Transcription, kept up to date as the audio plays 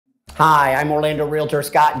Hi, I'm Orlando Realtor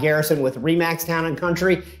Scott Garrison with RE/MAX Town &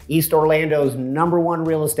 Country, East Orlando's #1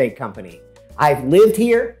 real estate company. I've lived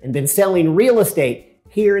here and been selling real estate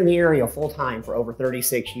here in the area full-time for over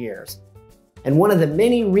 36 years. And one of the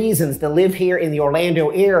many reasons to live here in the Orlando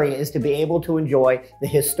area is to be able to enjoy the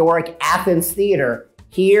historic Athens Theatre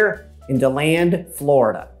here in DeLand,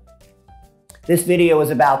 Florida. This video is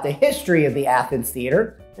about the history of the Athens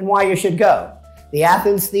Theatre and why you should go. The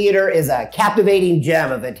Athens Theatre is a captivating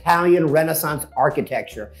gem of Italian Renaissance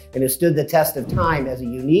architecture and has stood the test of time as a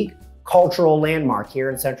unique cultural landmark here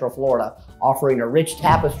in Central Florida, offering a rich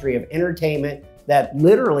tapestry of entertainment that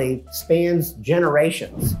literally spans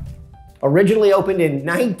generations. Originally opened in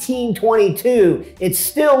 1922, it's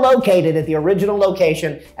still located at the original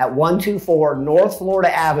location at 124 North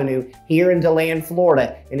Florida Avenue here in DeLand,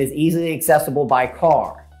 Florida, and is easily accessible by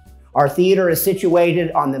car. Our theater is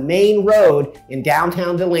situated on the main road in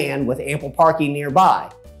downtown DeLand with ample parking nearby.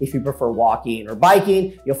 If you prefer walking or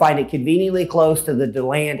biking, you'll find it conveniently close to the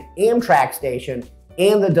DeLand Amtrak Station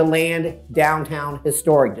and the DeLand Downtown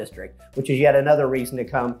Historic District, which is yet another reason to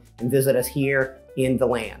come and visit us here in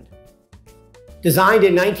DeLand. Designed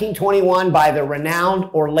in 1921 by the renowned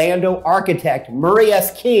Orlando architect Murray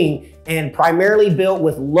S. King and primarily built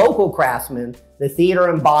with local craftsmen, the theater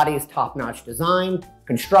embodies top-notch design,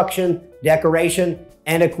 construction, decoration,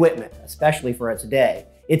 and equipment, especially for its day.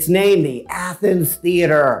 Its name, the Athens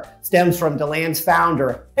Theatre, stems from DeLand's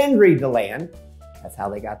founder, Henry DeLand, that's how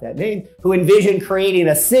they got that name, who envisioned creating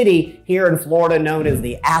a city here in Florida known as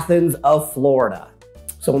the Athens of Florida.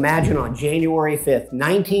 So imagine on January 5th,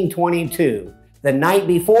 1922, the night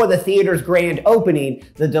before the theater's grand opening,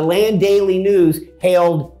 the DeLand Daily News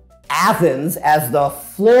hailed Athens as the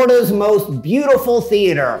Florida's most beautiful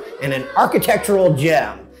theater and an architectural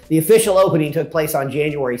gem. The official opening took place on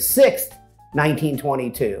January 6th,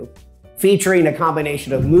 1922, featuring a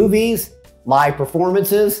combination of movies, live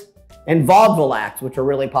performances, and vaudeville acts, which were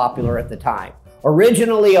really popular at the time.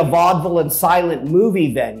 Originally a vaudeville and silent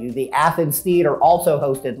movie venue, the Athens Theatre also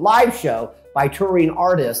hosted live show by touring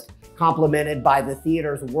artists, complemented by the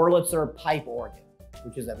theater's Wurlitzer pipe organ,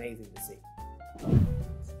 which is amazing to see.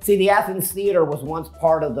 See, the Athens Theatre was once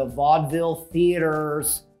part of the vaudeville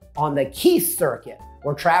theaters on the Keith circuit,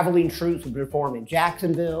 where traveling troupes would perform in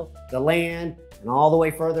Jacksonville, DeLand, and all the way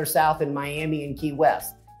further south in Miami and Key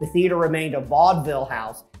West. The theater remained a vaudeville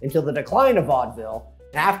house until the decline of vaudeville,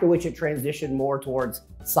 after which it transitioned more towards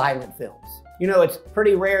silent films. You know, it's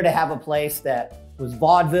pretty rare to have a place that was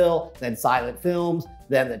vaudeville, then silent films,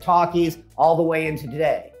 then the talkies, all the way into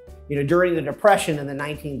today. You know, during the Depression in the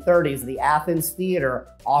 1930s, the Athens Theatre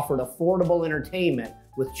offered affordable entertainment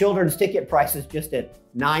with children's ticket prices just at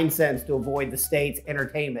 9 cents to avoid the state's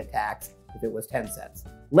entertainment tax if it was 10 cents.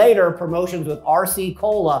 Later, promotions with RC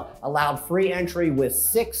Cola allowed free entry with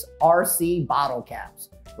 6 RC bottle caps.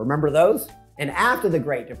 Remember those? And after the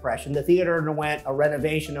Great Depression, the theater underwent a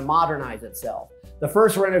renovation to modernize itself. The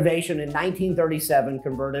first renovation in 1937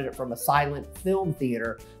 converted it from a silent film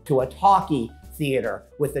theater to a talkie theater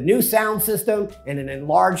with a new sound system and an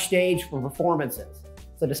enlarged stage for performances.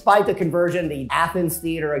 So despite the conversion, the Athens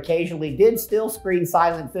Theatre occasionally did still screen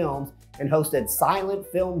silent films and hosted silent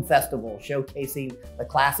film festivals showcasing the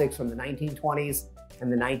classics from the 1920s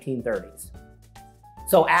and the 1930s.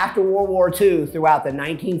 So after World War II, throughout the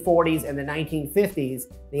 1940s and the 1950s,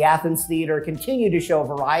 the Athens Theatre continued to show a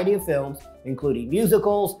variety of films, including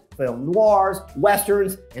musicals, film noirs,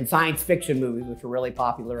 westerns, and science fiction movies, which were really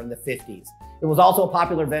popular in the 50s. It was also a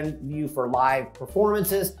popular venue for live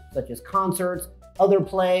performances, such as concerts, other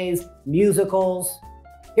plays, musicals.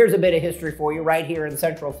 Here's a bit of history for you right here in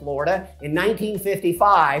Central Florida. In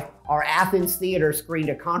 1955, our Athens Theatre screened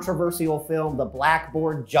a controversial film, The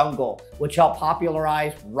Blackboard Jungle, which helped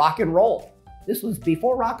popularize rock and roll. This was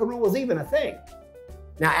before rock and roll was even a thing.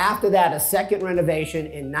 Now, after that, a second renovation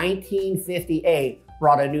in 1958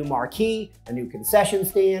 brought a new marquee, a new concession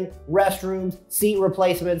stand, restrooms, seat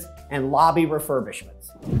replacements, and lobby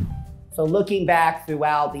refurbishments. So looking back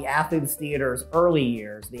throughout the Athens Theatre's early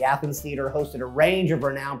years, the Athens Theatre hosted a range of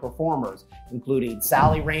renowned performers, including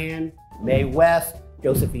Sally Rand, Mae West,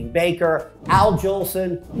 Josephine Baker, Al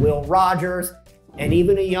Jolson, Will Rogers, and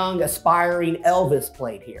even a young aspiring Elvis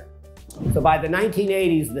played here. So by the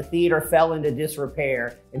 1980s, the theater fell into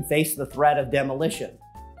disrepair and faced the threat of demolition.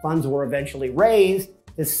 Funds were eventually raised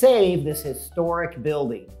to save this historic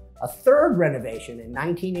building. A third renovation in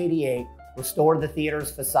 1988 restored the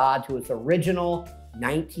theater's facade to its original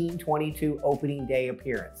 1922 opening day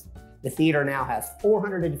appearance. The theater now has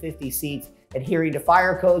 450 seats, adhering to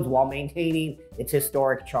fire codes while maintaining its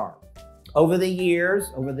historic charm. Over the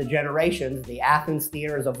years, over the generations, the Athens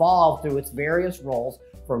Theatre has evolved through its various roles,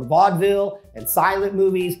 from vaudeville and silent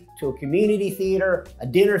movies to a community theater, a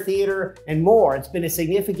dinner theater, and more. It's been a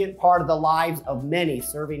significant part of the lives of many,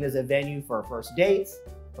 serving as a venue for first dates,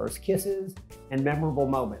 first kisses, and memorable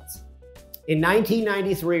moments. In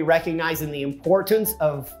 1993, recognizing the importance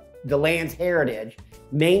of DeLand's heritage,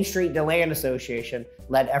 Main Street DeLand Association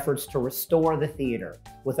led efforts to restore the theater,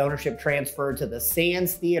 with ownership transferred to the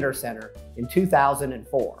Sands Theater Center in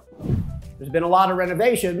 2004. There's been a lot of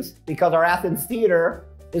renovations because our Athens Theater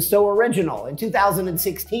is so original. In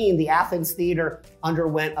 2016, the Athens Theater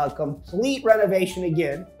underwent a complete renovation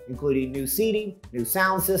again, including new seating, new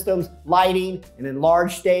sound systems, lighting, an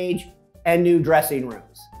enlarged stage, and new dressing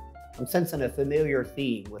rooms. I'm sensing a familiar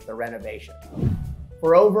theme with the renovation.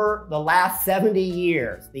 For over the last 70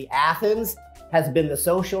 years, the Athens has been the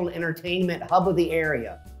social and entertainment hub of the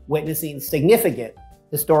area, witnessing significant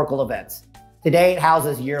historical events. Today, it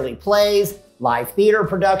houses yearly plays, live theater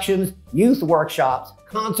productions, youth workshops,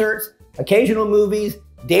 concerts, occasional movies,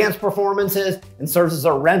 dance performances, and serves as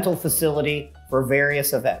a rental facility for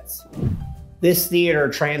various events. This theater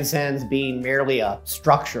transcends being merely a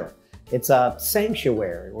structure. It's a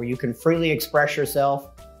sanctuary where you can freely express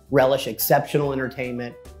yourself, relish exceptional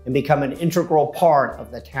entertainment, and become an integral part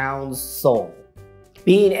of the town's soul.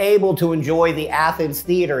 Being able to enjoy the Athens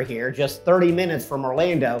Theatre here, just 30 minutes from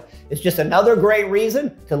Orlando, is just another great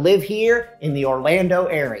reason to live here in the Orlando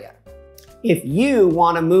area. If you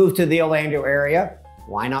want to move to the Orlando area,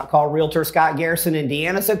 why not call Realtor Scott Garrison and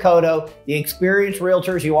Deanna Sacoto, the experienced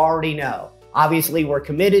realtors you already know. Obviously, we're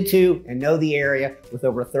committed to and know the area with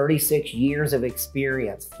over 36 years of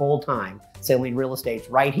experience full-time selling real estate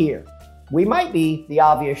right here. We might be the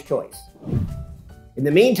obvious choice. In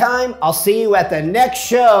the meantime, I'll see you at the next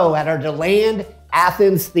show at our DeLand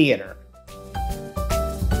Athens Theatre.